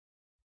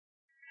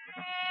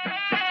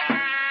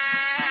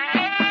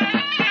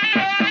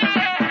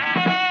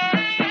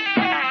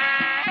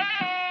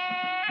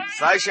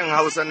Sashen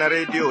Hausa na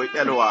Rediyo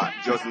Elwa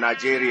Jos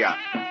Nigeria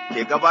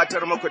ke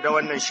gabatar muku da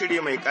wannan shiri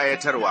mai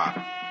ƙayatarwa,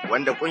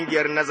 wanda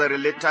ƙungiyar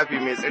nazarin littafi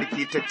mai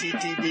tsarki ta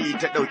TTV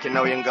ta ɗauki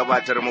nauyin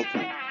gabatar muku.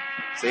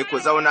 Sai ku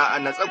zauna a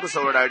natsa ku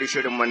saurari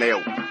shirinmu na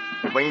yau,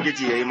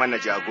 Ubangiji ya yi mana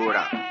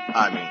jagora.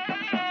 Amin.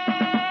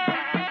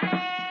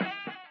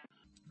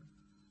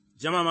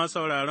 Jama'a masu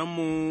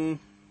sauraronmu,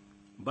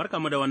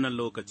 barkamu da wannan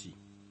lokaci.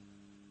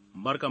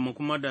 Barkanmu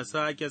kuma da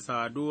sake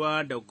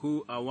saduwa da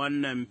ku a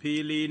wannan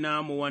fili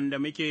namu wanda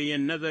muke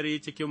yin nazari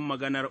cikin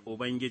maganar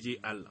Ubangiji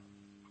Allah.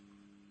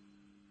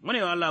 Muna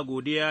yi Allah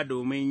godiya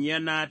domin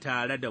yana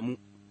tare da mu,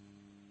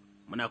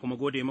 muna kuma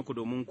gode muku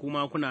domin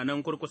kuma kuna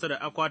nan kurkusa da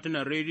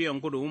akwatunan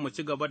rediyon ku domin mu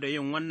ci gaba da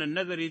yin wannan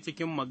nazari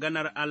cikin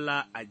maganar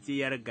Allah a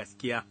jiyar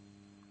gaskiya.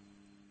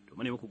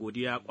 Domin muku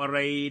godiya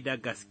ƙwarai da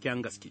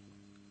gasken gaske.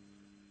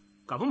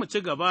 Kafin mu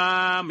ci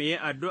gaba mu yi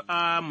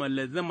addu'a mu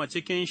lazima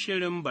cikin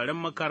shirin barin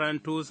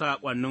makarantu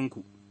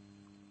saƙonninku.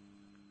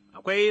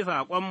 Akwai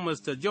saƙon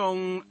Mr.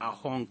 John a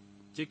Hong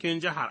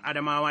cikin jihar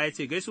Adamawa ya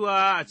ce,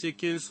 Gaisuwa a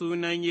cikin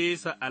sunan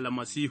Yesu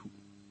almasihu,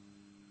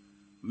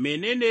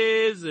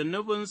 menene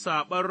zunubin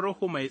saɓon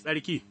Ruhu mai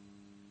tsarki,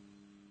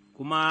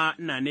 kuma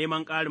ina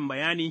neman ƙarin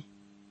bayani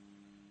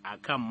a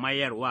kan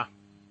mayarwa.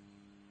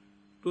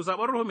 To,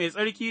 saɓon Ruhu mai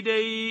tsarki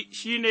dai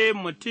shi ne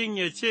mutum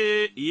ya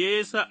ce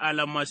Yesu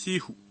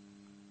almasihu.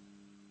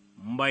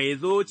 Bai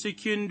zo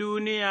cikin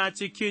duniya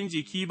cikin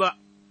jiki ba,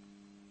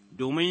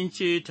 domin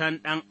ceton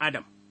ɗan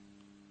Adam,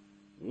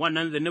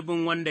 wannan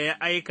zunubin wanda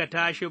ya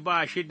aikata shi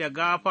ba shi da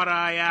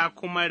gafara ya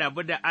kuma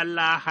rabu da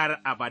Allah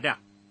har abada.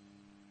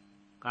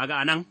 Kaga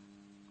anan,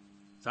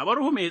 sabon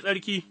Ruhu mai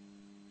tsarki,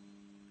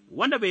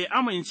 wanda bai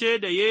amince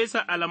da Yesu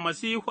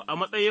almasihu a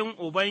matsayin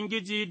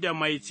Ubangiji da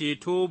mai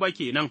ceto ba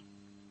kenan,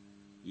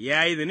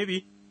 ya yi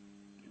zunubi,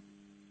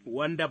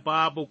 wanda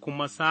babu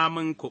kuma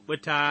samun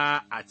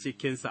kuɓuta a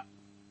cikinsa.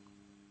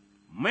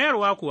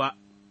 Mayarwa kuwa,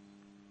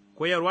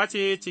 koyarwa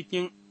ce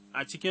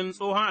a cikin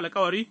tsohon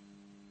alkawari,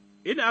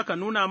 inda aka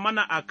nuna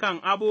mana a kan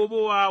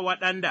abubuwa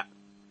waɗanda,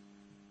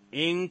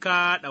 in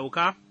ka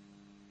ɗauka,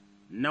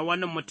 na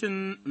wani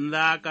mutum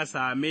za ka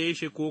same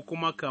shi ko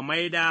kuma ka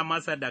maida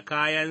masa da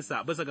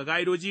kayansa bisa ga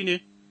ƙa'idoji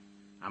ne,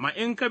 amma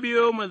in ka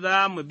biyo mu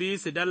za mu bi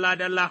su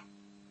dalla-dalla,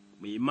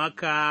 mu yi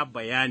maka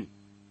bayani.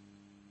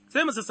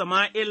 Sai musu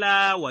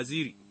Sama'ila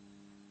waziri,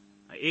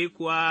 a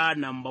ekuwa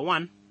number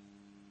 1.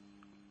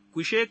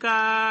 Ku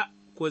sheka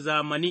ku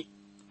zamani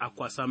a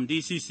kwasam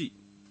DCC,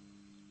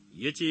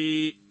 ya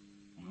ce,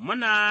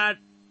 Muna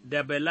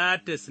da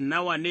Bilatus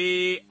nawa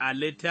ne a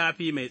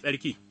littafi mai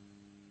tsarki,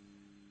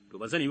 to,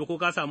 ba sani ba ko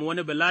ka samu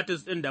wani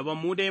Bilatus ɗin daban,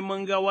 mu dai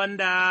mun ga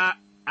wanda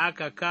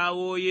aka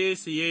kawo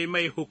Yesu ya yi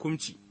mai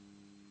hukunci.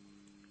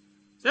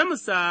 Sai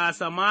Musa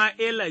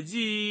Sama'ila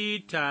ji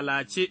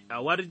talace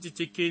a warji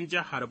cikin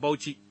jihar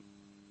Bauchi,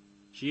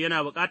 shi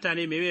yana bukata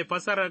ne mai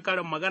fasarar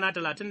karin magana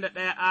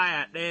 31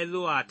 aya 1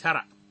 zuwa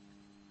 9.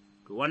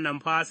 Wannan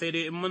fa sai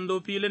dai in mun zo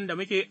filin da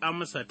muke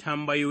amsa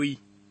tambayoyi.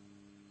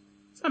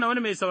 Sannan wani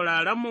mai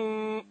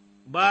sauraronmu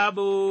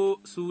babu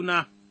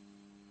suna,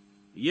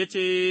 ya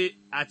ce,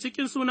 A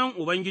cikin sunan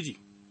Ubangiji,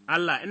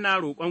 Allah ina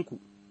roƙonku,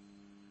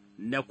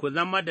 da ku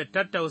zama da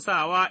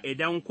tattausawa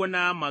idan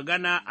kuna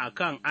magana a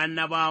kan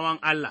annabawan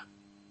Allah,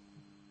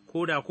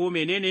 ko da ko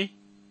menene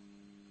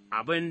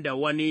abin da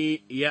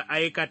wani ya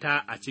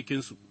aikata a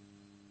cikinsu.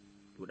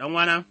 To,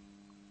 ɗanwana,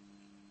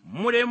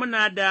 mu dai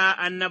muna da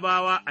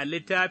annabawa a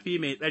littafi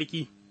mai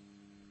tsarki,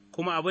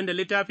 kuma abin da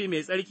littafi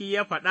mai tsarki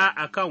ya faɗa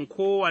a kan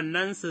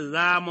kowannensu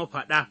za mu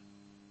faɗa,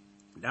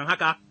 don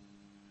haka,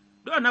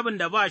 duk annabin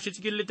da ba shi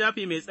cikin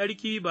littafi mai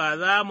tsarki ba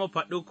za mu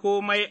faɗi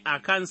komai a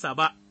kansa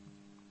ba,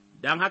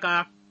 don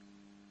haka,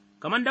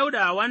 kamar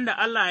Dauda wanda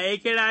Allah ya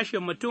kira shi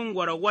mutum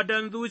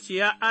gwargwadon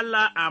zuciya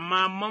Allah,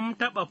 amma mun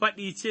taɓa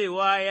faɗi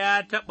cewa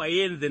ya taɓa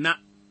yin zina,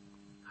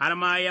 har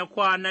ma ya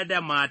kwana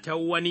da matar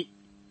wani.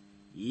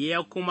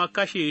 Ya kuma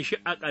kashe shi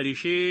a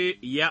ƙarshe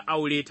ya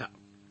aure ta,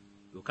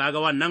 to kaga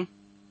wannan,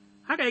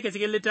 haka yake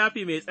cikin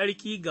littafi mai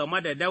tsarki game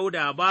da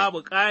Dauda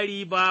babu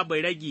ƙari babu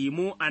ragi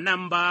mu a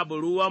nan babu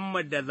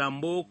ruwanmu da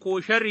zambo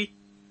ko sharri,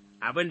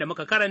 abin da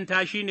muka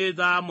karanta shi ne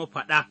za mu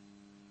faɗa,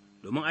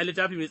 domin a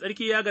littafi mai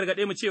tsarki ya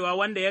gargaɗe mu cewa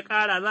wanda ya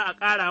ƙara za a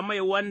ƙara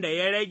mai wanda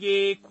ya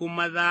rage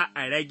kuma za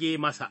a rage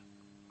masa,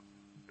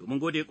 domin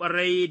gode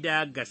ƙwarai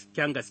da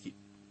gasken gaske.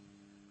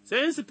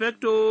 Sai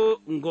Inspector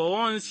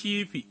Gowon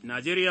Shifi,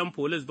 Nigerian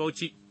Police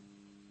Bauchi,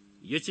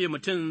 ya ce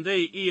mutum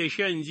zai iya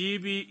shan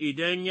jibi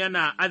idan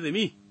yana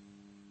azumi?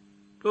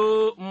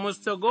 To,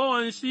 Mr.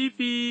 Gowon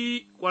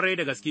Shifi ƙwarai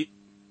da gaske,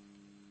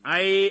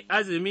 ai,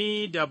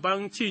 azumi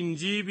daban cin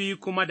jibi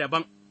kuma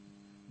daban,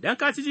 don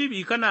ka ci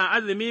jibi kana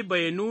azumi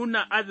bai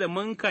nuna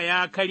azuminka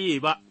ya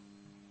karye ba,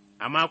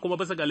 amma kuma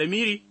bisa ga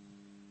lamiri,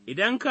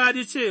 idan ka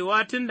ji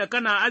cewa tun da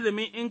kana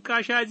azumi in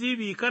ka sha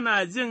jibi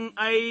kana jin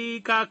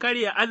ai ka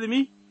karya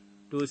azumi,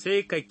 to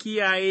sai ka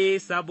kiyaye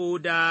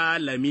saboda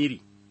lamiri,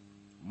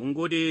 mun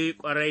gode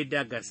ƙwarai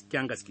da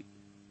gasken gaske.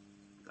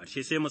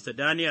 Ƙarshe sai Mr.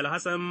 Daniel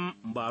Hassan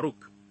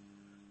Baruk,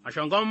 a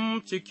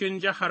Shangon cikin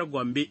jihar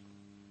Gombe,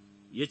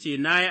 ya ce,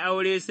 Na yi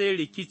aure sai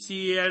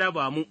rikici ya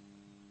raba mu,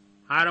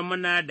 har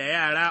muna da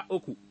yara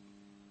 3,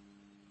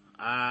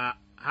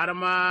 har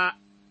ma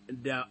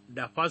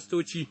da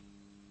fastoci,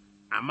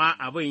 amma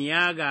abin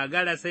ya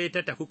gagara sai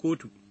ta tafi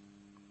kotu.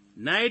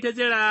 Na yi ta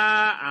jira,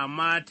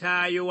 amma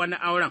ta yi wani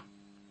auren,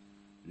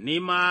 ni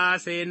ma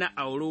sai na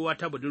auri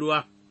wata budurwa,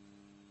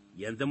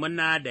 yanzu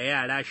muna da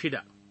yara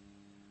 6,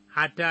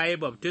 har ta yi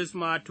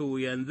baftisma, to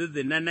yanzu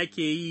zina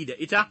nake yi da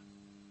ita?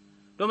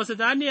 To, Mr.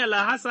 Daniel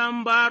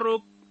Hassan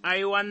Baruk,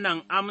 ai,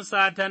 wannan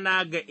amsa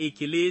tana ga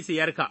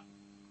ikkilisiyarka,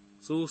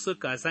 su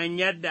suka san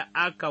yadda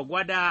aka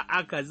gwada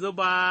aka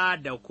zuba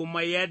da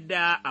kuma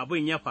yadda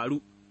abin ya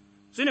faru,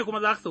 su ne kuma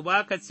za su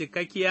baka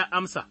cikakkiyar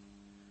amsa.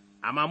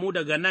 Amma mu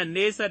daga nan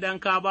nesa don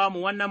ka ba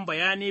mu wannan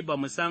bayani ba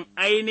mu san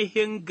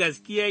ainihin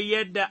gaskiyar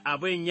yadda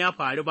abin ya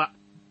faru ba,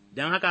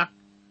 don haka,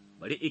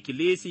 bari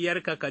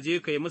ikkilisiyarka ka je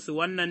ka yi musu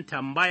wannan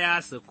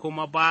tambaya su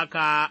kuma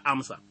baka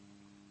amsa.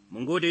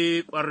 Mun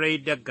gode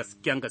ƙwarai da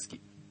gasken gaske.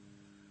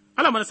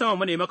 Allah mana sama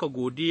mu ne maka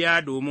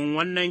godiya domin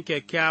wannan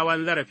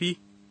kyakkyawan zarafi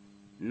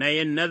na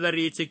yin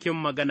nazari cikin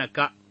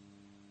maganarka.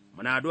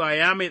 Muna addu'a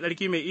ya mai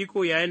tsarki mai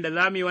iko yayin da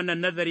za mu yi wannan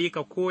nazari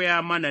ka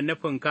koya mana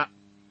nufinka.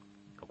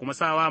 Kuma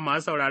sawa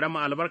masu sauraron mu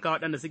albarka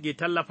waɗanda suke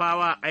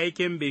tallafawa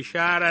aikin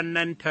bisharan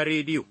nan ta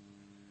rediyo.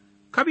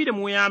 Kabi da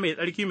mu ya mai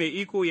tsarki mai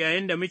iko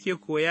yayin da muke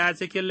koya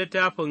cikin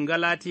littafin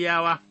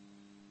Galatiyawa,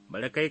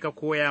 bari kai ka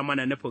koya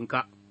mana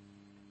nufinka.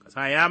 Ka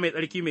sa ya mai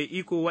tsarki mai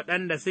iko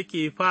waɗanda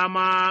suke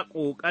fama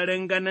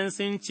ƙoƙarin ganin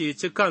sun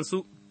ceci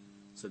kansu,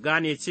 su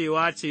gane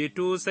cewa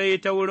ceto sai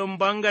ta wurin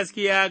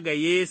bangaskiya ga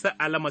Yesu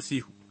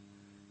almasihu.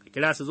 Ka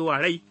kira su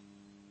zuwa rai,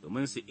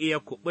 domin su iya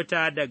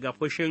kuɓuta daga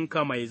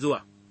fushinka mai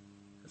zuwa.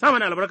 Sa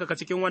mana albarka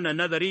cikin wannan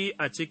nazari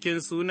a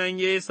cikin sunan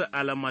Yesu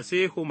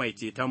almasihu mai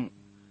cetonmu.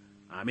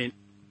 Amin.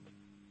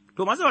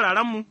 To,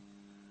 masauraranmu,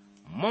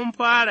 mun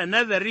fara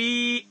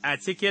nazari a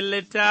cikin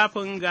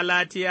littafin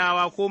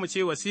Galatiyawa, ko mu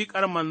ce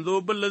wasiƙar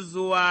manzo Bulus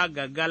zuwa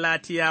ga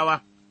Galatiyawa,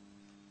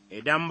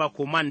 idan ba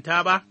ku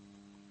manta ba,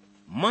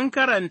 mun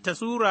karanta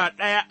Sura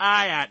 1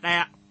 aya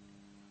 1,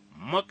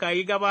 muka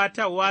yi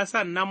gabatarwa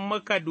sannan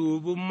muka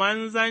dubi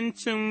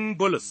manzancin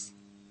Bulus,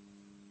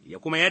 ya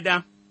kuma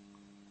yadda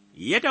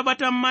ya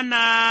tabbatar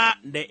mana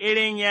da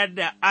irin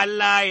yadda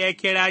Allah ya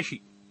kira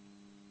shi,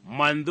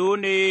 manzo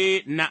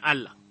ne na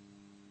Allah,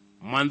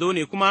 manzo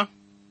ne kuma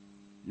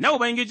na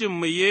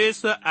Ubangijinmu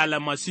Yesu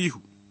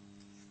almasihu.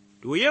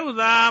 To, yau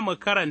za mu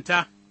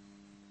karanta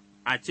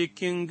a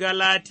cikin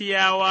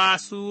Galatiyawa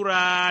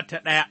Sura ta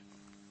 1,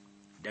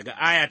 daga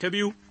aya ta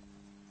 2,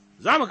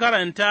 za mu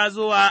karanta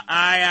zuwa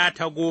aya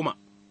ta 10.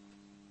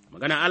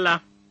 Maganar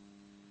Allah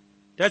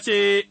ta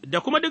ce, Da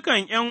kuma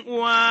dukan ’yan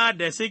uwa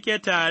da suke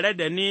tare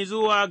da ni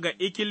zuwa ga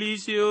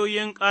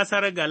ikkilisiyoyin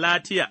ƙasar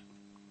Galatiya,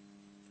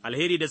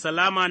 alheri da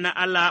salama na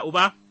Allah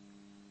Uba,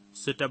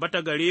 su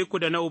tabbata gare ku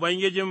da na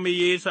Ubangijinmu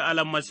Yesu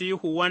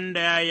almasihu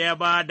wanda ya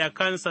ba da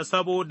kansa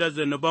saboda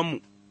zunubanmu,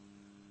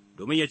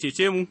 domin ya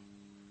cece mu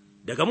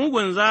daga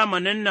mugun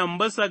zamanin nan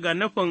bisa ga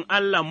nufin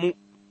Allahnmu,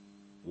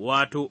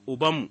 wato,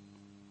 Ubanmu.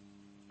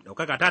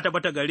 Ɗaukaka ta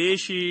tabbata gare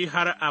shi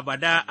har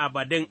abada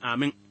abadin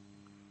amin.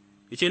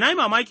 Yace, Na yi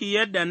mamaki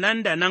yadda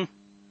nan da nan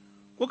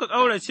kuka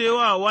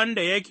ƙauracewa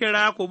wanda ya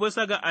kira ku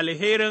bisa ga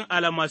alherin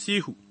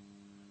almasihu,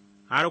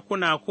 har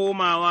kuna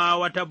komawa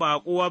wata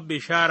baƙuwar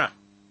bishara,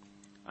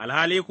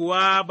 alhali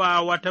kuwa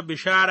ba wata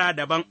bishara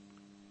daban,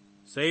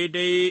 sai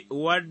dai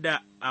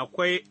wadda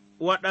akwai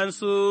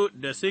waɗansu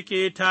da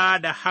suke ta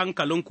da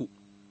hankalinku,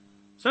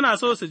 suna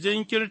so su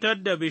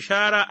jinkirtar da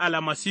bishara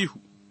almasihu,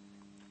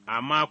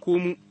 amma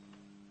ku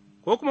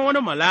ko kuma wani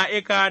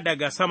mala'ika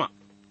daga sama,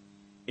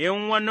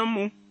 in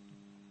waninmu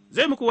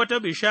zai muku wata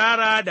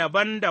bishara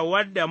daban da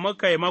wadda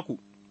muka yi maku,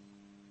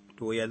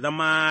 to, ya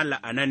zama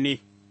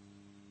la'ananne,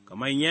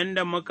 kamar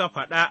yadda muka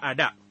faɗa a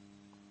da,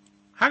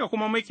 haka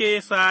kuma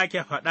muke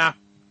sake faɗa,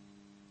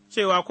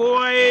 cewa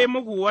kowa ya yi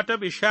muku wata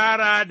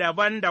bishara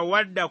daban da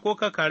wadda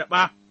kuka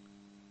karɓa,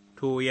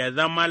 to, ya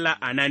zama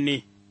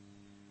la'ananne,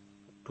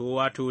 to,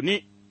 wato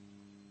ni,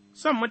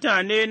 son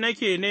mutane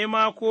nake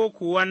nema ko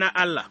kuwa na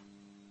Allah,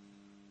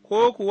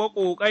 ko kuwa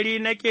ƙoƙari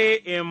nake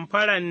in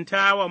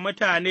faranta wa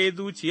mutane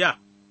zuciya,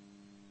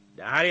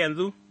 da har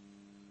yanzu,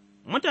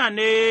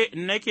 mutane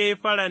nake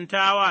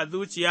farantawa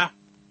zuciya,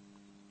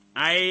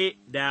 ai,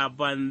 da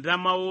ban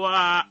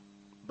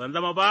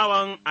zama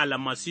bawan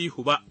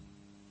almasihu ba,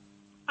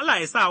 Allah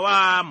ya sa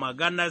wa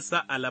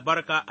maganarsa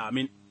albarka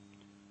amin.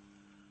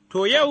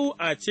 To, yau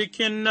a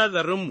cikin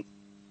nazarinmu,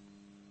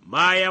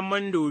 bayan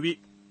mun dubi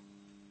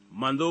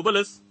manzo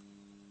Bulus,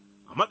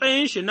 a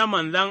matsayin shi na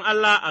manzon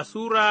Allah a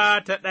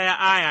Sura ta 1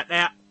 aya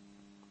 1,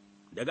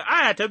 daga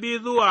aya ta 2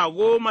 zuwa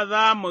 10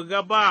 za mu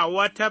ga ba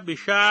wata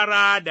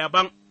bishara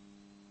daban,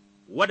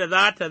 wadda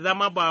za ta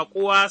zama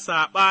baƙuwa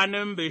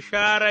saɓanin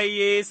bisharar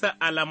Yesu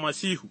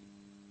almasihu,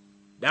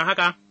 don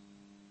haka,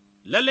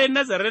 lallai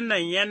nazarin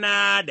nan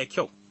yana da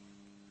kyau,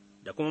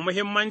 da kuma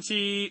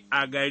muhimmanci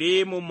a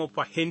gare mu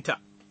fahimta.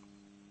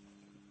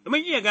 Mun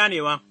iya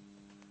ganewa,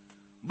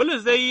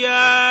 Bulus zai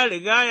ya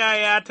riga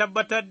ya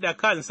tabbatar da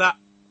kansa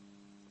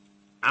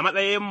a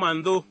matsayin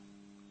manzo,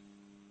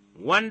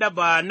 wanda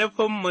ba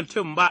nufin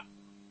mutum ba,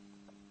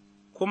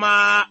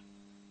 kuma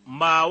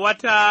ba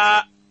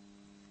wata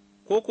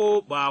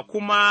koko ba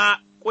kuma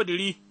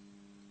ƙudiri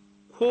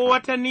ko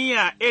wata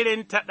niyya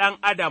irin ta ɗan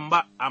adam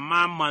ba,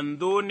 amma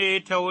manzo ne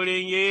ta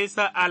wurin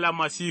Yesu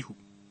almasihu,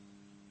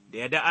 da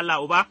yadda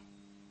Allah Uba,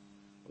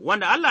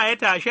 wanda Allah ya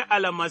tashi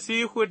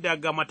almasihu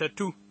daga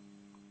matattu.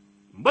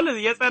 Bulus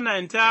ya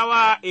tsananta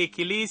wa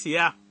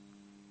ikkilisiya,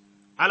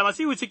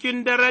 almasihu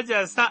cikin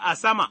darajarsa a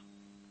sama,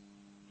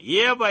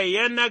 ya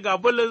bayyana ga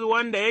Bulus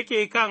wanda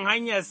yake kan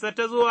hanyarsa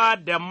ta zuwa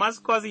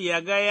Damaskus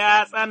ya ga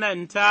ya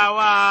tsananta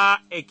wa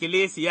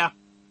ikkilisiya.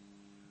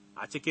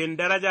 A cikin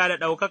daraja da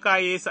ɗaukaka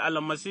Yesu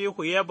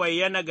almasihu ya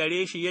bayyana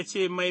gare shi ya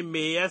ce mai,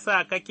 Me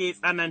yasa kake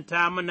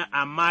tsananta mini,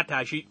 amma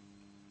tashi,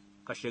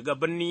 ka shiga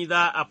birni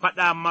za a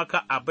faɗa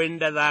maka abin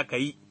da za ka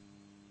yi,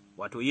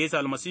 wato Yesu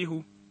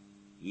almasihu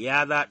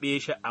ya zaɓe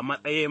shi a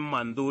matsayin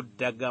manzo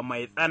daga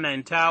mai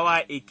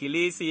tsanantawa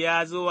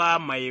ikkilisiya zuwa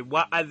mai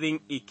wa'azin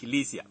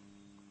ikkilisiya.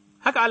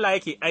 Haka Allah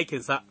yake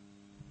aikinsa,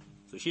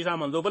 shi sa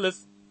manzo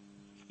Bulus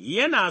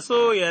yana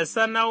so ya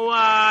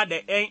sanarwa da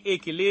 ’yan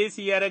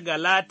ikkilisiyar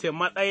Galati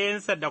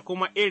matsayinsa da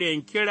kuma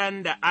irin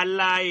kiran da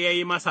Allah ya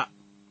yi masa.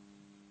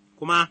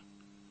 Kuma,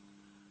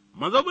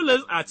 manzo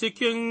Bulus a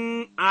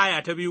cikin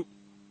aya ta 2,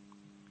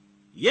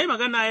 ya yi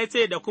magana ya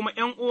ce, Da kuma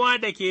 ’yan uwa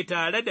da ke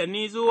tare da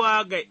ni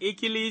zuwa ga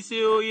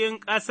ikkilisiyoyin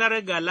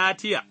ƙasar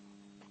Galatiya,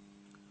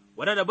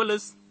 waɗanda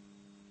Bulus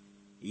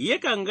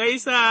yakan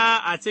gaisa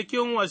a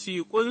cikin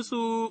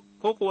wasiƙunsu,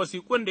 ko ku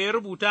wasiƙun da ya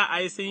rubuta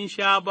a sun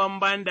sha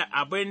bamban da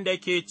abin da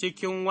ke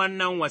cikin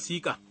wannan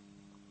wasiƙa,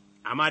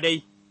 amma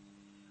dai,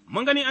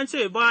 mun gani an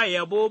ce ba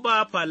yabo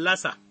ba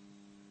fallasa,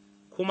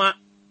 kuma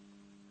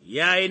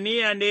ya yi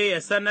niyya ne ya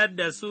sanar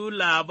da su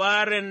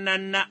labarin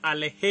nan na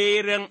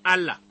alherin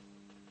Allah,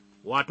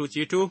 wato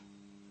ceto,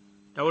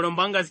 ta wurin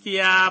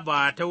bangaskiya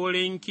ba ta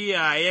wurin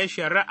kiyaye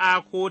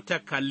shari'a ko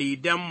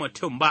takalidan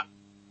mutum ba.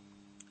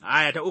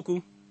 Aya ta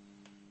 3.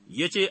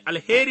 Ya ce,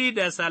 Alheri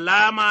da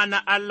salama na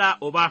Allah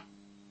Uba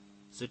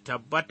su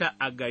tabbata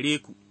a gare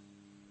ku,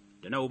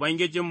 da na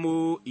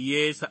Ubangijinmu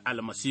Yesu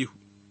almasihu.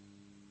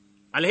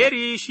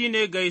 Alheri shi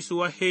ne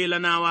gaisuwar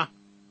Helanawa,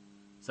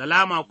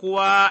 salama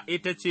kuwa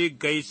ita ce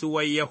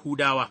gaisuwar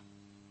Yahudawa.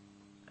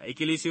 A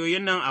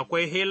ikkilisiyoyin nan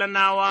akwai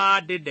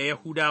Helanawa duk da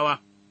Yahudawa.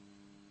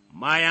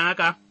 Bayan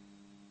haka,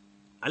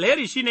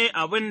 alheri shi ne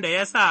abin da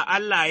ya sa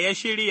Allah ya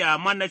shirya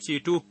mana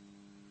ceto,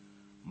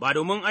 ba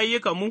domin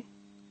ayyukanmu,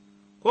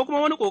 ko kuma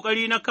wani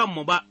ƙoƙari na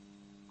kanmu ba,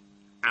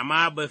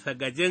 amma bisa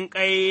ga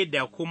jinƙai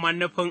da kuma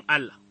nufin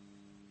Allah.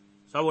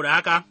 Saboda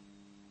haka,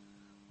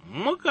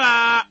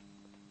 muka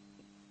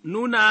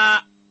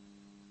nuna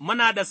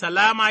muna da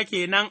salama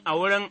kenan a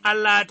wurin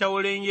Allah ta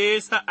wurin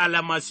Yesu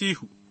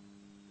almasihu,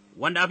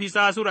 wanda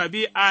Afisa Sura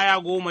 2 aya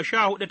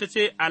 14 ta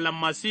ce,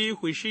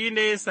 Almasihu shi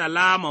ne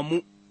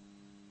salamanmu,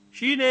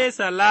 shi ne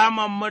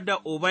salamanmu da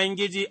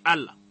Ubangiji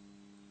Allah.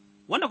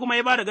 Wanda kuma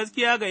ya ba da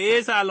gaskiya ga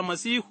Yesu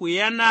almasihu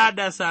yana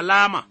da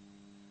salama,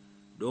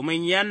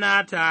 domin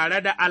yana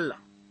tare da Allah,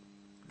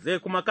 zai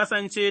kuma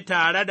kasance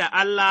tare da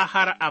Allah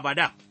har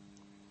abada.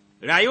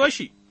 Rayuwar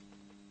shi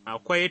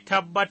akwai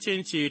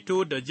tabbacin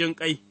ceto da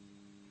jinƙai,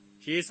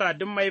 shi yasa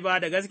duk mai ba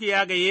da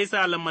gaskiya ga Yesu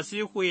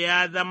almasihu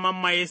ya zama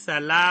mai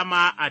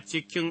salama a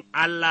cikin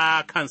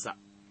Allah kansa.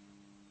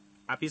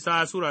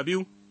 Afisa Sura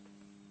 2,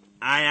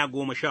 aya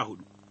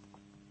 14.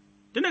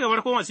 Tun daga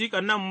farkon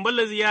wasiƙar nan,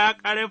 Bulus ya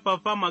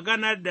ƙarfafa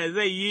maganar da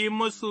zai yi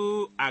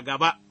musu a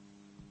gaba,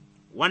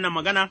 wannan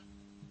magana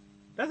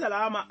ta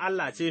salama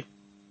Allah ce,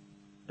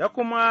 da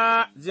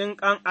kuma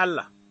jinƙan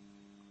Allah,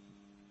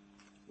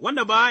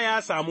 wanda ba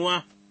ya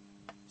samuwa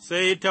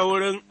sai ta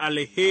wurin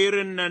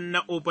alherin nan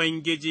na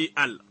Ubangiji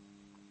Allah.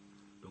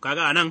 To,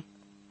 kaga a nan,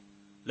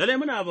 lalle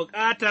muna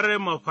buƙatar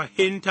mu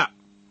fahimta,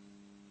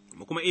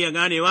 mu kuma iya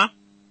ganewa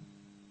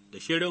da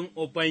shirin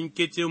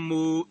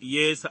Ubangijinmu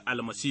Yesu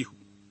almasihu.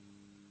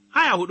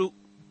 Aya 4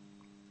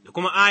 da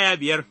kuma aya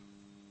 5,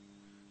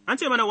 an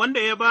ce mana wanda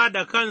ya ba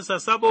da kansa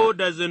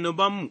saboda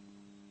zunubanmu,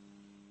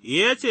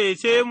 ya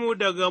cece mu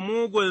daga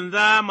mugun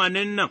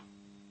zamanin nan,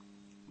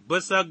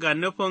 bisa ga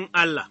nufin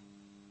Allah,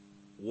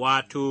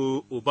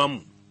 wato,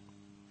 Ubanmu.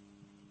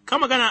 Ka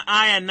magana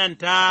ayan nan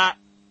ta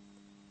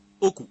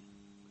 3,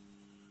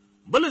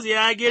 Bulus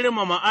ya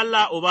girmama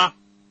Allah Uba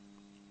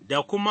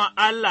da kuma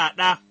Allah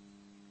Ɗa.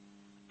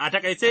 A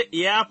taƙaice,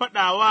 ya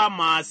faɗa wa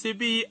masu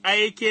bi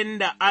aikin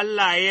da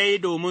Allah ya yi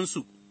domin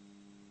su,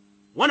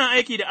 wannan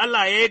aiki da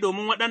Allah ya yi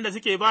domin waɗanda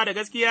suke ba da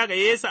gaskiya ga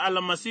Yesu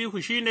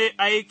almasihu shi ne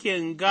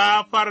aikin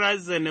gafarar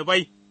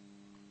zunubai,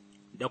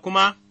 da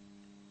kuma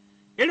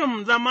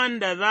irin zaman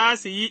da za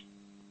su yi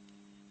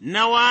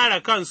na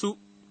ware kansu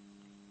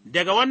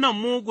daga wannan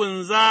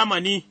mugun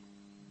zamani,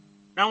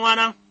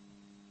 ɗanwana,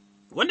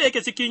 wanda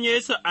yake cikin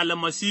Yesu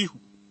almasihu,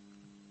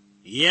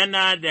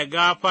 yana da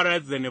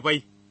gafarar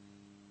zunubai.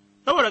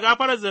 Saboda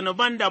gafarar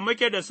zunuban da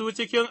muke da su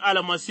cikin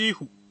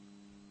almasihu,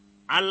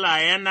 Allah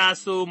yana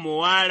so mu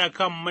ware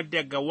kanmu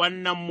daga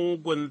wannan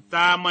mugun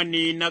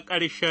zamani na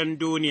ƙarshen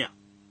duniya,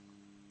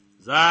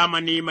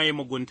 zamani mai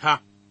mugunta,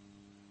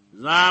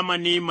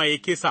 zamani mai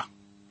kisa,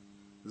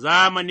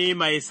 zamani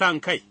mai son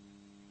kai,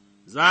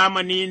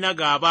 zamani na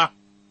gaba,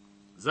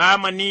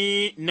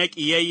 zamani na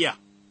ƙiyayya,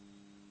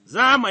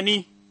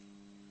 zamani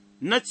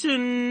na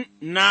cin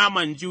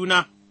naman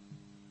juna.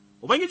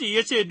 Ubangiji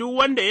ya ce, Duk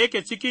wanda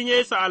yake cikin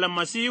Yesu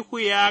almasihu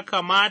ya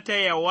kamata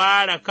ya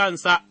ware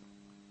kansa,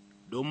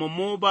 domin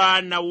mu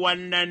ba na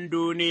wannan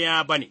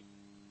duniya ba ne,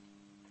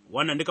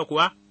 wannan duka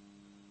kuwa,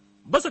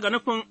 basa ga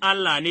nufin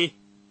Allah ne,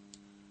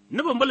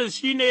 nufin Bulus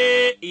shi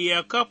ne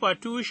ya kafa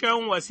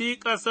tushen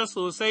wasiƙarsa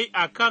sosai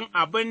a kan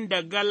abin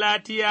da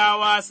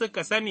Galatiyawa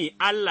suka sani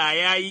Allah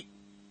ya yi,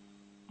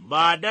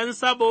 ba don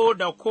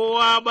saboda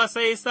kowa ba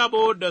sai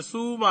saboda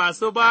su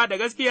masu ba da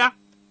gaskiya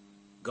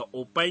ga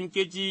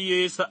Ubangiji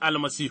Yesu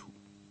almasihu.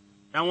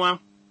 ’Yan'uwa,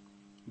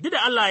 duk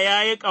da Allah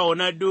ya yi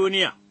ƙaunar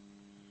duniya,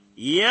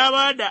 ya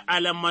ba da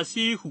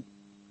almasihu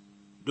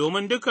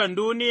domin dukan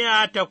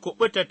duniya ta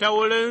kuɓuta ta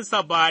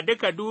wurinsa, ba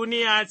duka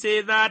duniya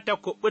ce za ta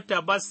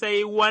kuɓuta ba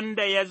sai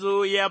wanda ya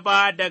zo ya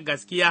ba da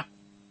gaskiya.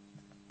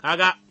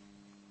 Kaga,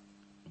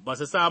 ba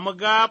su samu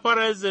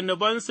gafarar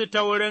zunubansu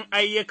ta wurin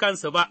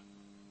ayyukansu ba,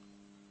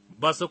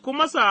 ba su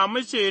kuma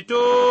samu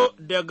ceto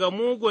daga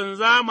mugun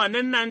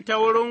zamanin nan ta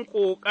wurin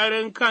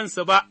ƙoƙarin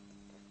kansu ba.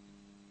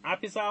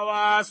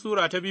 Afisawa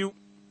Sura ta 2,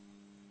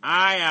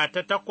 aya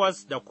ta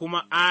 8 da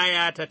kuma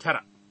aya ta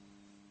 9.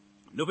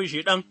 Nufin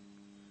Shiɗan,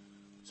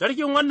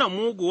 sarkin wannan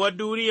muguwar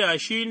duniya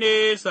shi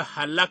ne su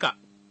hallaka,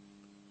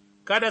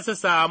 kada su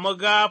samu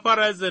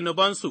gafarar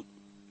zunubansu,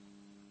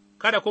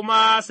 kada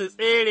kuma su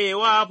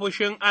tserewa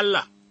fushin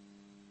Allah,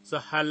 su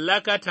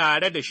hallaka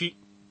tare da shi.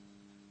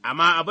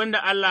 Amma abin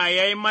da Allah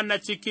ya yi mana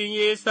cikin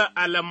Yesu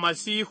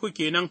almasihu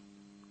kenan,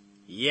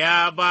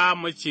 ya ba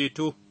mu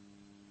ceto,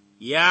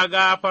 ya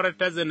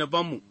gafarta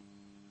zunubanmu,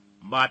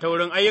 ba ta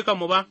wurin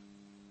ayyukanmu ba,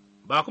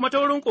 ba kuma ta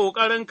wurin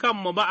ƙoƙarin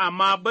kanmu ba,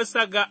 amma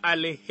bisa ga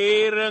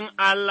alherin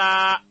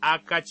Allah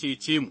aka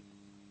cece mu.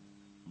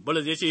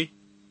 Bulus ya ce,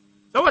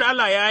 Saboda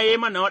Allah ya yi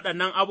mana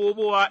waɗannan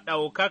abubuwa,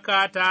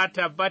 ɗaukaka ta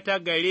tabbata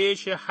gare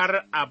shi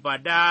har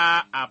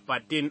abada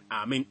abadin,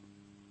 amin.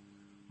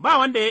 Ba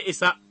wanda ya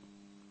isa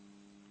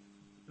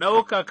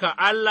ɗaukaka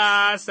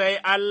Allah sai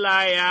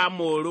Allah ya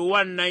mori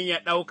wannan ya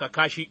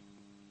ɗaukaka shi,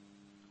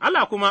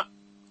 Allah kuma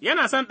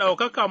yana son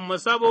ɗaukakanmu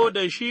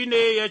saboda shi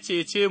ne ya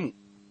cece mu,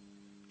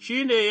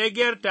 shi ne ya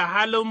gyarta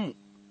halinmu,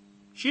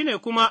 shi ne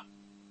kuma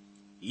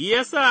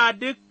ya sa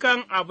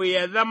dukkan abu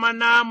ya zama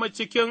namu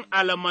cikin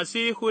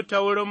almasihu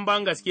ta wurin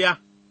bangaskiya,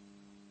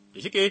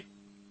 da shike,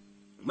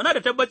 muna da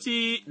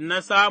tabbaci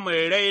na samun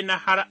rai na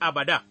har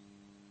abada.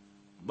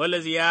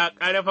 Bulus ya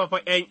ƙarfafa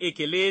 ’yan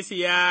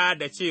ikkilisiya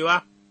da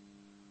cewa,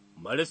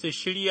 bari su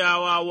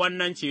shiryawa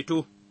wannan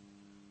ceto,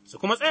 su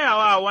kuma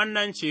tsayawa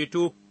wannan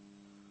ceto,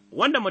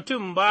 wanda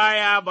mutum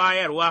baya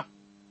bayarwa,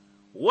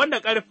 wanda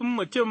ƙarfin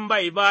mutum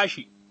bai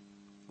bashi,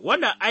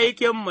 wanda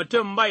aikin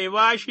mutum bai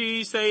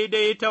bashi sai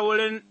dai ta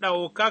wurin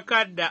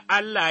ɗaukaka da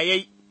Allah ya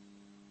yi,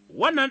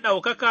 wannan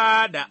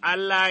ɗaukaka da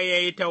Allah ya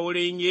yi ta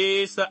wurin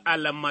Yesu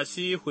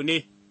almasihu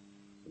ne,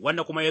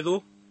 wanda kuma ya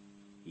zo,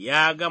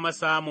 ya gama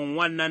samun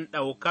wannan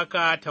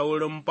ɗaukaka ta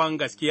wurin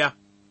bangaskiya,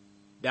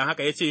 don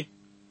haka ya ce,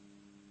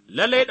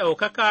 Lallai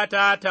ɗaukaka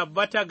ta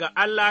tabbata ga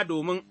Allah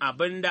domin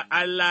abin da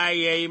Allah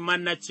ya yi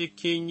mana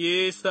cikin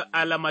Yesu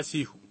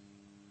almasihu.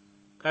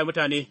 Kai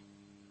mutane,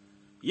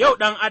 yau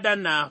ɗan adam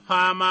na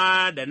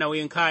fama da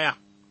nauyin kaya,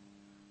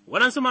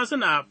 waɗansu ma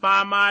suna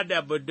fama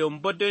da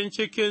budun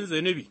cikin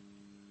zunubi,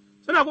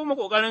 suna kuma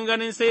ƙoƙarin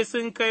ganin sai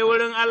sun kai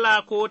wurin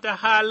Allah ko ta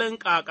halin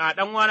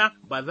ƙaƙaɗan wana,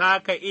 ba za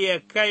ka iya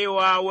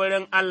kaiwa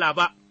wurin Allah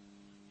ba,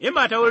 in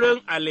ba ta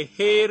wurin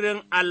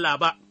alherin Allah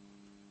ba.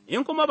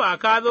 In kuma ba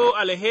ka zo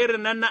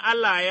alherin nan na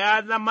Allah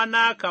ya zama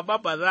naka ba,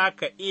 ba za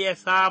ka iya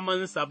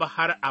samunsa ba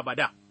har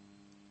abada,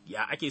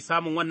 ya ake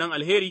samun wannan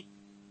alheri,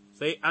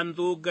 sai an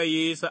zo ga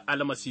Yesu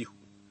almasihu,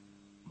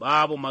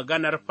 babu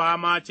maganar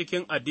fama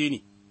cikin addini,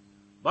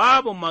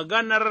 babu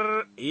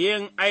maganar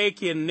yin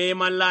aikin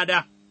neman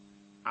lada,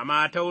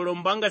 amma ta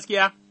wurin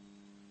bangaskiya,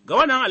 ga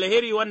wannan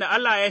alheri wanda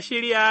Allah ya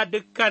shirya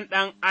dukkan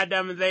ɗan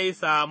adam zai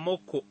samu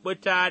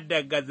kuɓuta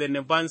daga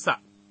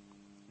zunubansa,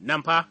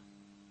 nan fa.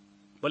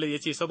 Bulus ya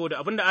ce, Saboda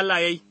abin da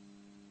Allah ya yi,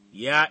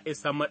 ya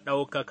isa mu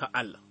ɗaukaka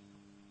Allah.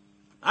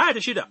 Aya ta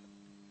 6,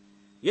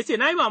 ya ce,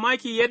 Na yi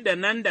mamaki yadda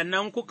nan da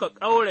nan kuka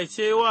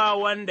ƙauracewa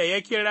wanda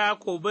ya kira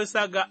ku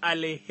bisa ga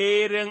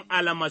alherin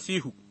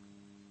almasihu,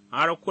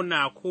 har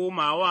kuna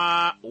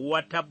komawa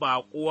wata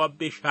baƙuwar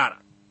bishara.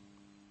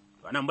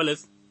 Wannan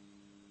Bulus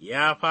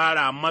ya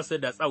fara masu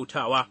da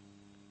tsautawa,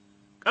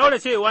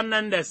 ƙaurace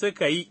wannan da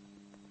suka yi,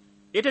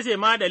 ita ce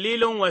ma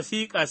dalilin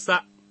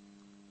wasiƙarsa.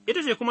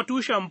 Ita ce kuma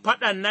tushen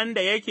faɗan nan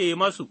da yake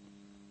masu,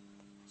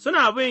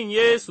 suna bin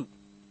Yesu,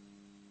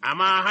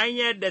 amma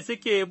hanyar da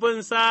suke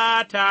bin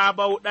sa ta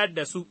bauɗar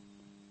da su,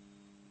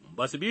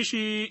 ba su bi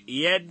shi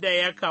yadda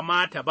ya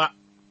kamata ba.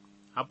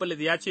 Bulus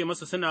ya ce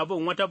masu suna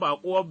bin wata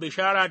baƙuwar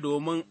bishara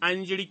domin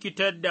an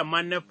jirkitar da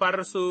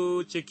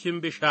manufarsu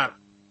cikin bishara.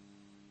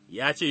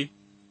 Ya ce,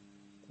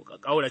 Kuka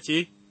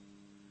ƙaurace,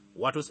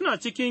 wato suna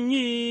cikin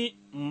yi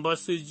ba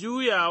su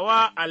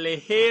juyawa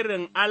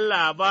alherin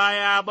Allah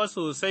baya ba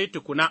sosai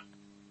tukuna,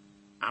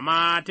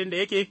 amma tun da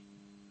yake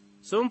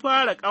sun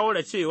fara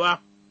ƙauracewa,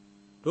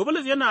 to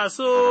Bulus yana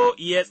so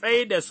ya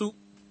tsai da su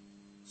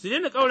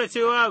daina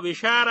ƙauracewa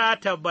bishara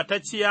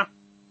tabbatacciya,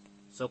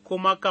 su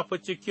kuma kafi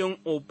cikin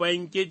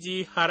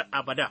Ubangiji har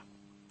abada.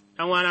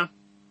 ’Yan'wana,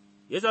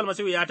 Yesu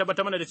Almasihu ya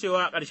tabbatar mana da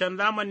cewa a ƙarshen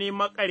zamani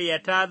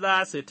maƙaryata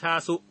za su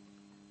taso,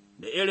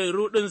 da irin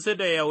ruɗinsu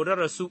da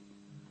yaudararsu,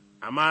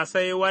 amma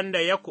sai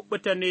wanda ya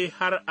kuɓuta ne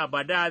har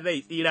abada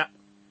zai tsira,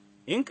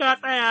 in ka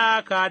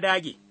tsaya ka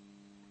dage,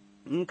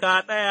 in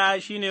ka tsaya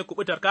shi ne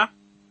kuɓutarka,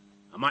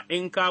 amma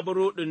in ka bi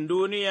ruɗin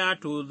duniya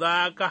to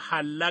za ka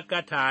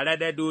hallaka tare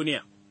da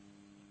duniya.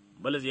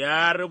 Bulus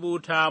ya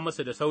rubuta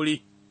musu da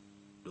sauri,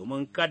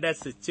 domin kada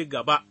su ci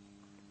gaba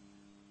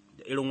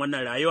da irin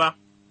wannan rayuwa,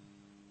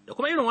 da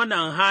kuma irin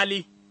wannan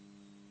hali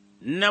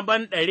na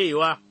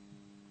banɗarewa,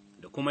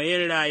 da kuma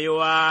yin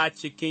rayuwa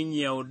cikin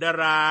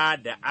yaudara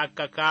da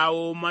aka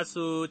kawo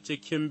masu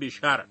cikin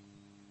bishara.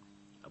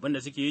 Abin da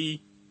suke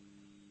yi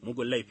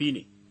mugun laifi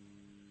ne,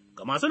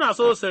 gama suna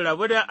so su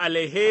rabu da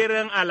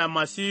alherin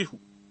almasihu,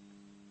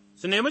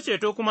 su nemi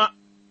ceto kuma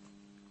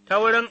ta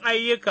wurin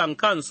ayyukan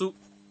kansu,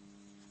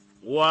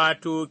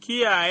 wato,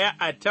 kiyaye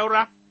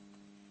attaura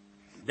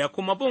da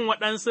kuma bin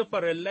waɗansu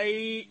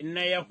farillai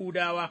na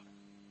Yahudawa.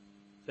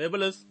 Sai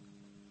Bulus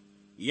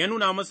ya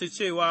nuna musu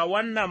cewa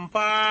wannan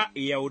fa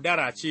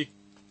yaudara ce,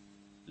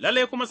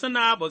 lalle kuma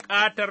suna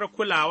buƙatar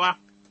kulawa,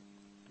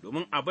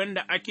 domin abin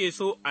da ake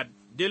so a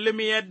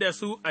dilmiyar da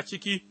su a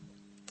ciki,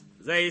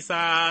 zai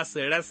sa su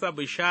rasa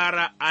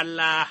bishara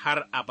Allah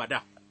har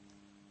abada.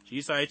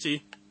 Shi sa ya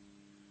ce,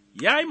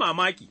 ya yi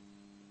mamaki,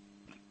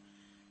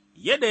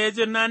 yadda ya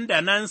ji nan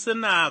da nan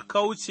suna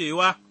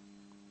kaucewa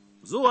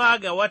zuwa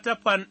ga wata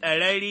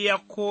fanɗararriyar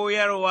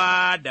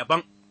koyarwa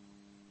daban,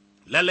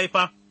 lallai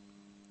fa,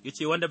 ya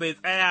ce wanda bai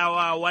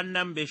tsayawa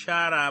wannan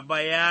bishara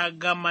ba ya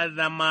gama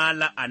zama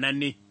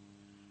la'ananne.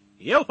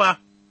 Yau fa,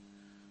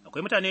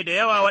 akwai mutane da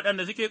yawa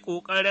waɗanda suke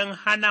ƙoƙarin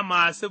hana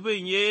masu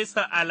bin Yesu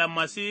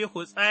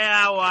almasihu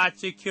tsayawa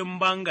cikin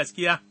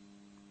bangaskiya,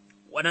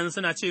 waɗansu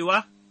suna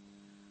cewa,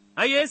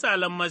 ai, Yesu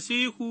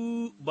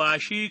almasihu ba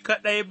shi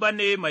kaɗai ba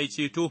ne mai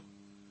ceto,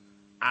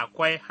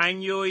 akwai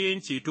hanyoyin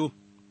ceto.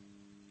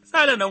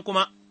 Sa'an nan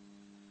kuma,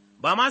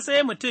 ba ma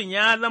sai mutum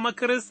ya zama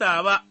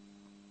Kirista ba,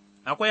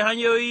 akwai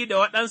hanyoyi da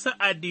waɗansu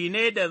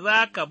addinai da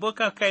za ka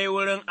buka kai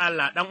wurin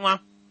Allah ɗan'uwa.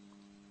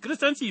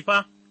 Kiristanci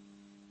fa,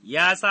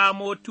 ya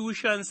samo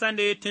tushensa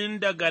ne tun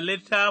daga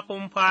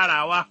littafin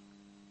farawa,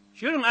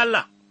 shirin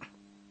Allah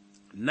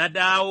na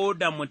dawo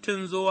da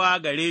mutum zuwa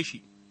gare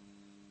shi,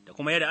 da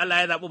kuma yadda Allah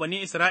ya zaɓi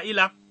bani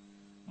Isra'ila,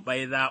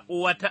 bai zaɓi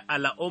wata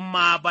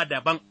al'umma ba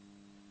daban.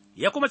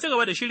 Ya kuma ci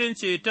gaba da shirin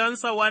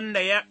cetonsa wanda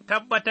ya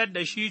tabbatar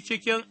da shi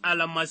cikin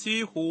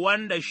almasihu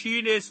wanda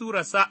shi ne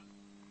surarsa,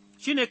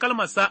 shi ne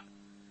kalmarsa,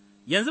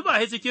 yanzu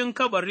ba cikin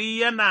kabari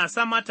yana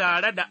sama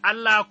tare da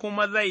Allah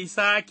kuma zai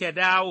sake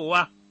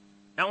dawowa,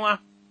 ’yan'uwa,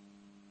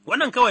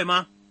 wannan kawai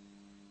ma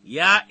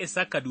ya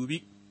isa ka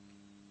dubi,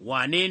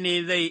 wane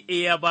ne zai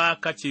iya ba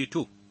ka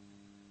ceto,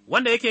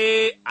 wanda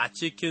yake a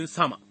cikin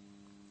sama,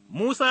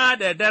 Musa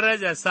da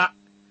darajarsa.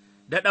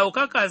 Da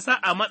ɗaukakarsa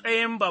a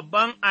matsayin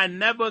babban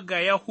annabi ga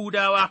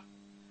Yahudawa,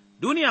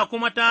 duniya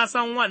kuma ta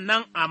san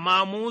wannan,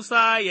 amma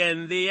Musa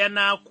yanzu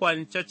yana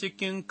kwance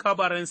cikin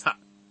kabarinsa,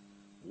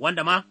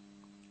 wanda ma,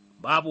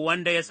 babu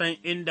wanda ya san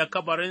inda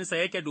kabarinsa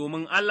yake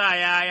domin Allah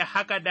ya yi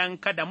haka don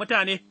kada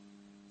mutane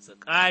su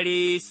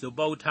ƙare su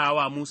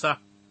bautawa Musa.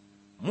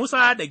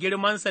 Musa da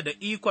girmansa da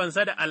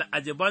ikonsa da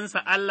al'ajibansa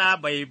Allah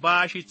bai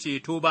ba shi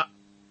ceto ba,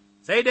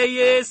 sai dai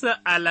Yesu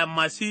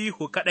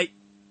almasihu kaɗai,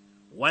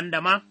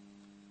 wanda ma,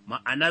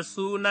 ma'anar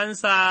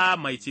sunansa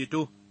mai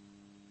ceto.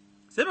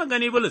 Sai mun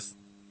gani Bulus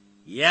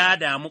ya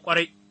damu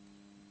ƙwarai,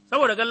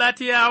 saboda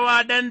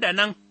Galatiyawa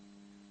dandanan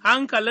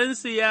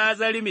hankalinsu ya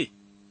zarme,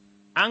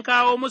 an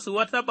kawo musu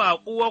wata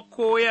baƙuwar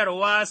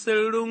koyarwa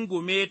sun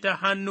rungume ta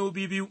hannu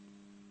biyu,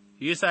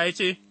 Yasa ya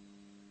ce,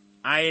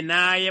 Ai,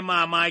 na yi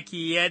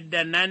mamaki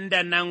yadda nan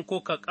da nan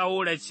kuka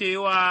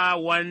ƙauracewa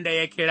wanda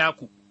ya kira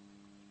ku,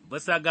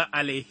 bisa ga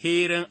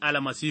alherin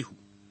almasihu.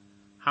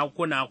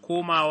 Hakuna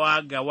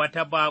komawa ga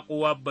wata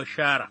baƙuwar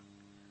bishara,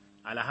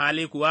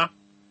 alhali kuwa,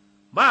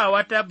 ba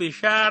wata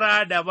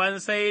bishara daban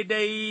sai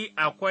dai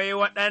akwai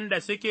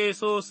waɗanda suke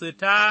so su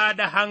tā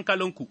da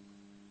hankalinku,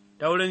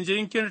 ta wurin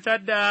jinkirtar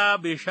da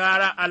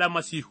bishara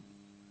almasihu,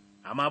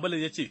 amma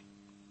Bulus ya ce,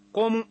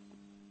 ko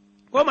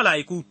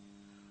mala'iku,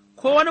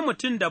 ko wani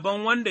mutum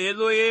daban wanda ya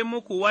zo ya yi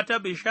muku wata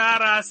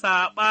bishara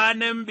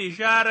saɓanin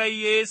bisharar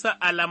Yesu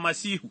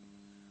almasihu,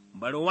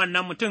 bari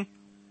wannan mutum.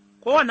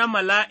 Kowane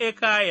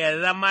mala'ika ya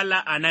zama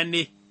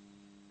la'ananne,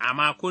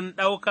 amma kun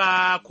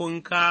ɗauka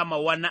kun kama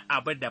wani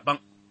abu daban,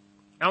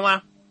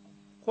 ɗanwa,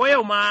 ko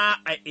yau ma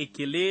a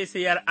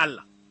ikkilisiyar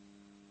Allah,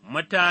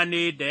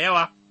 mutane da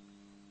yawa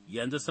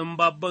yanzu sun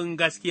babbin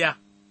gaskiya,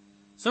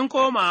 sun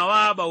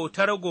komawa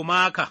bautar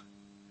gumaka,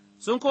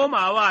 sun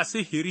komawa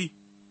sihiri,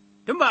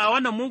 tun ba a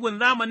wannan mugun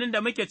zamanin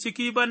da muke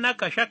ciki ba na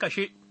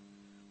kashe-kashe.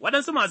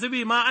 Waɗansu masu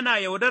bi ma ana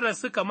yaudarar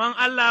su kaman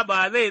Allah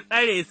ba zai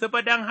tsare su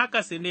ba don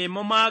haka su nemi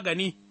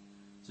magani.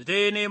 Su ta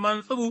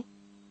neman tsubu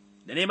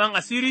da neman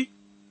asiri,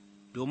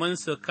 domin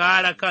su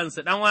kare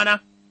kansu ɗanwana,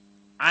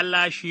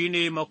 Allah shi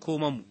ne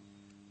makomanmu,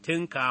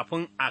 tun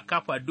kafin a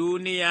kafa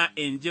duniya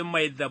in ji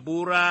mai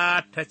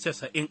zabura ta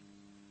 90.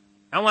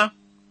 Ɗanwa,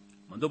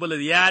 manzo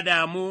Bulus ya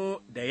damu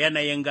da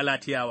yanayin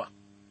Galatiyawa,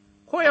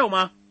 ko yau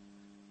ma,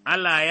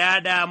 Allah ya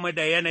damu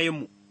da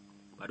yanayinmu,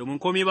 ba domin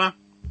komi ba,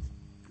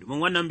 domin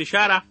wannan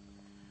bishara,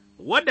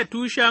 wadda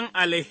tushen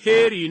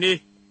alheri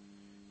ne,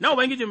 na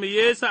Ubangijinmu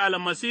Yesu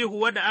almasihu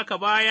wadda aka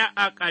baya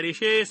a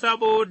ƙarshe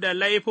saboda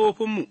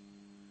laifofinmu,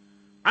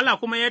 Allah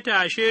kuma ya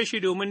tashe shi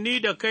domin ni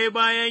da kai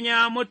bayan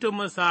ya mutu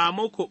mu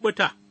samu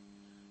kuɓuta.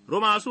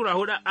 Roma Sura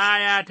 4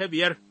 aya ta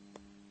 5,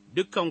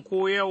 dukkan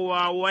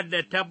koyarwa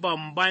wadda ta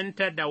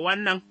bambanta da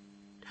wannan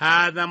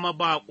ta zama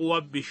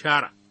baƙuwar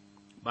bishara,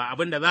 ba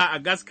abin da za a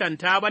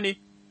gaskanta ba ne,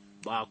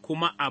 ba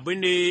kuma abu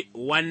ne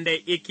wanda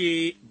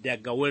yake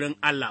daga wurin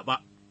Allah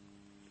ba.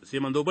 Sai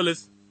manzo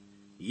Bulus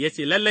ya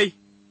ce, Lallai,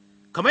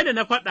 kamar da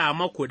na faɗa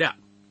maku da,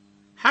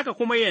 haka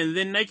kuma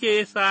yanzu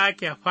nake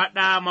sake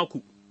faɗa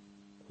maku,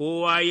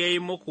 kowa ya yi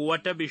muku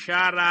wata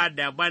bishara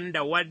daban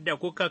da wadda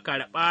kuka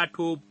karɓa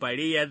to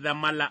bari ya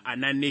zama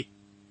la'ananne.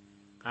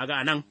 Kaga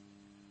anan,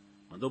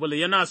 manzo Bulus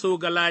yana so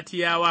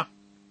Galatiyawa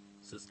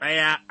su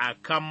tsaya a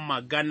kan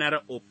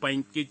maganar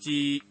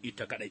Ubangiji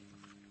ita kaɗai.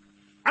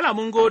 Allah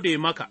mun gode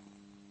maka,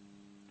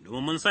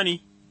 domin mun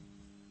sani,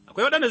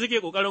 akwai waɗanda suke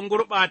ƙoƙarin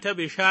gurɓata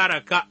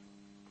bishararka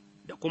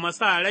da kuma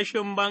sa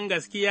rashin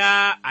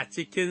bangaskiya a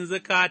cikin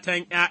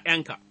zukatan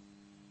 ’ya'yanka.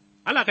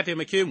 Allah ka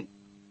taimake mu,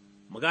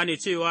 mu gane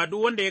cewa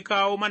duk wanda ya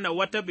kawo mana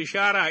wata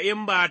bishara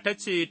in ba ta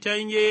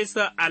ceton Yesu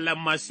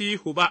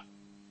almasihu ba,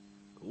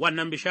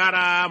 wannan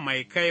bishara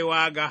mai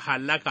kaiwa ga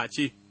hallaka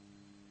ce.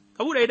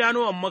 Ka buɗe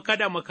idanuwanmu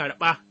kada mu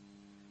karɓa,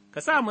 ka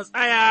sa mu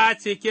tsaya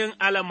cikin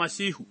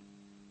almasihu,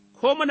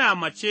 ko muna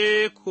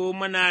mace ko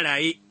muna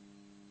raye,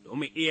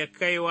 domin iya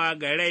kaiwa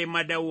ga rai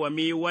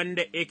madawwami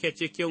wanda yake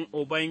cikin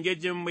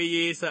Ubangijinmu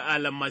Yesu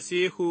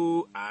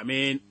almasihu,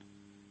 amin.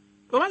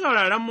 To,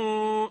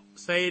 masauraranmu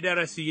sai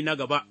darasi na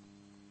gaba.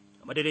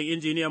 A madadin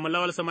injiniyan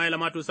Lawal Sama'ila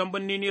Mato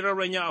Sambun ni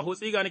rarranya a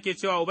hutsi ga nake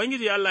cewa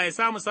Ubangiji Allah ya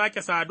samu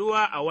sake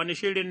saduwa a wani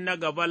shirin na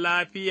gaba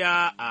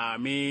lafiya,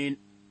 amin.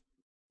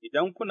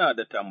 Idan kuna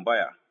da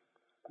tambaya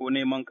ko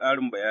neman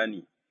ƙarin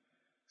bayani,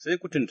 sai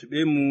ku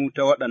tuntuɓe mu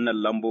ta waɗannan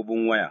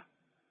lambobin waya,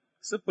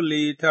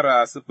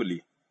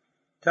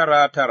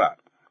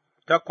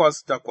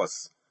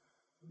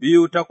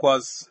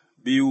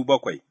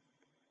 09099882827,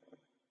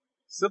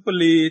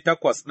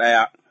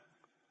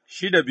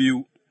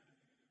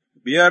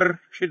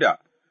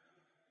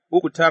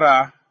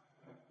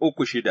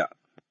 081-62-5-6-3-9-3-6.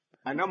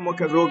 A nan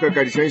muka zo ga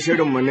ƙarshen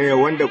shirinmu na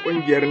yau wanda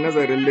ƙungiyar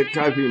nazarin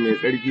littafi mai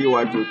tsarki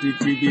wato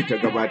TTV ta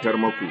gabatar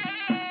maku.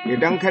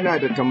 Idan kana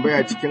da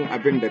tambaya cikin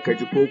abin da ka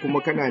ji ko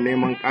kuma kana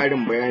neman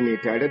ƙarin bayani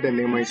tare da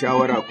neman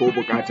shawara ko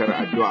buƙatar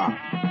addu'a,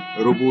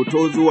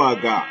 rubuto zuwa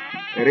ga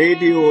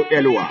Radio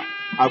Elwa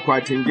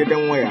akwatin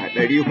gidan waya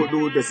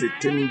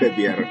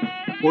 465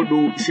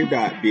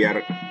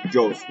 465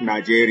 Jos,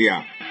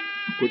 Nigeria.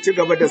 Ku ci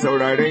gaba da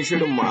sauraron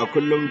shirinmu a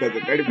kullum daga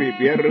ƙarfe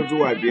 5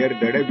 zuwa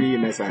 5:30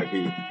 na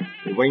safe.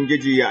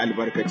 Ubangiji ya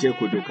albarkace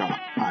ku duka.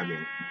 Amin.